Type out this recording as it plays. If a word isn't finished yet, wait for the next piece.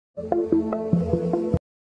In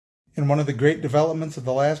one of the great developments of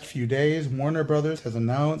the last few days, Warner Brothers has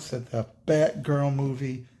announced that the Batgirl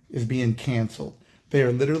movie is being canceled. They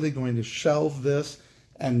are literally going to shelve this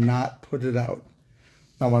and not put it out.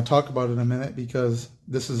 Now, I want to talk about it in a minute because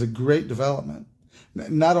this is a great development.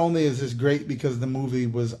 Not only is this great because the movie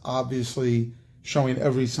was obviously showing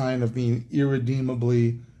every sign of being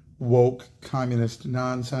irredeemably woke communist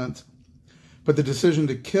nonsense, but the decision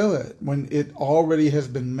to kill it when it already has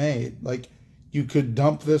been made, like you could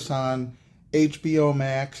dump this on HBO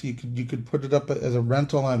Max, you could put it up as a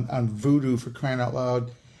rental on Vudu, for crying out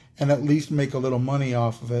loud, and at least make a little money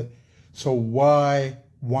off of it. So why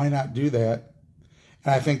not do that?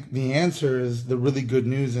 And I think the answer is the really good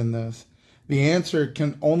news in this. The answer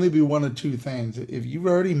can only be one of two things. If you've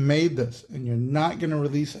already made this and you're not going to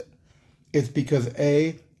release it, it's because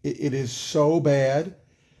A, it is so bad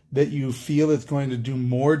that you feel it's going to do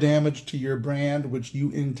more damage to your brand, which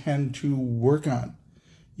you intend to work on.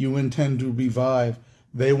 You intend to revive.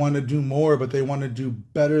 They want to do more, but they want to do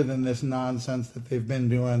better than this nonsense that they've been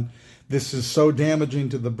doing. This is so damaging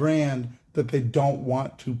to the brand that they don't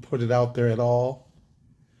want to put it out there at all.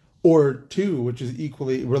 Or two, which is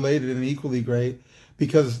equally related and equally great,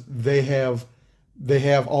 because they have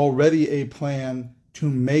already a plan to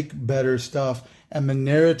make better stuff, and the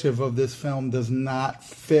narrative of this film does not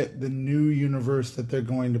fit the new universe that they're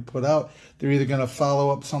going to put out. They're either going to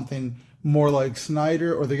follow up something more like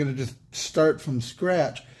Snyder, or they're going to just start from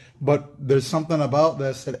scratch. But there's something about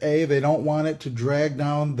this that A, they don't want it to drag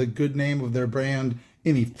down the good name of their brand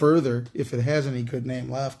any further, if it has any good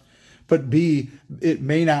name left. But B, it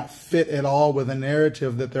may not fit at all with a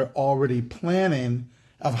narrative that they're already planning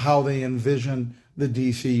of how they envision the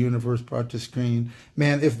DC universe brought to screen.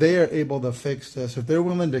 Man, if they are able to fix this, if they're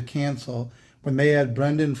willing to cancel, when they had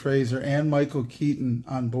Brendan Fraser and Michael Keaton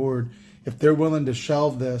on board, if they're willing to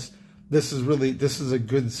shelve this, this is a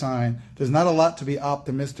good sign. There's not a lot to be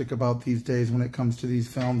optimistic about these days when it comes to these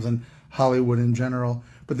films and Hollywood in general.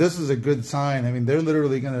 But this is a good sign. I mean, they're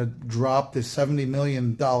literally going to drop this $70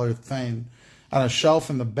 million thing on a shelf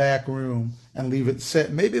in the back room and leave it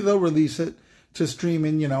sit. Maybe they'll release it to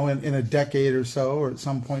streaming, in a decade or so, or at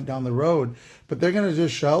some point down the road. But they're going to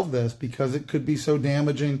just shelve this because it could be so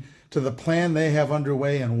damaging to the plan they have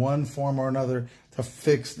underway in one form or another to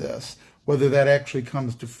fix this. Whether that actually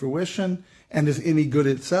comes to fruition and is any good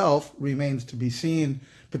itself remains to be seen.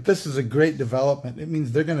 But this is a great development. It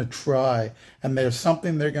means they're going to try, and there's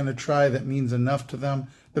something they're going to try that means enough to them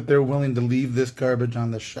that they're willing to leave this garbage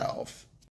on the shelf.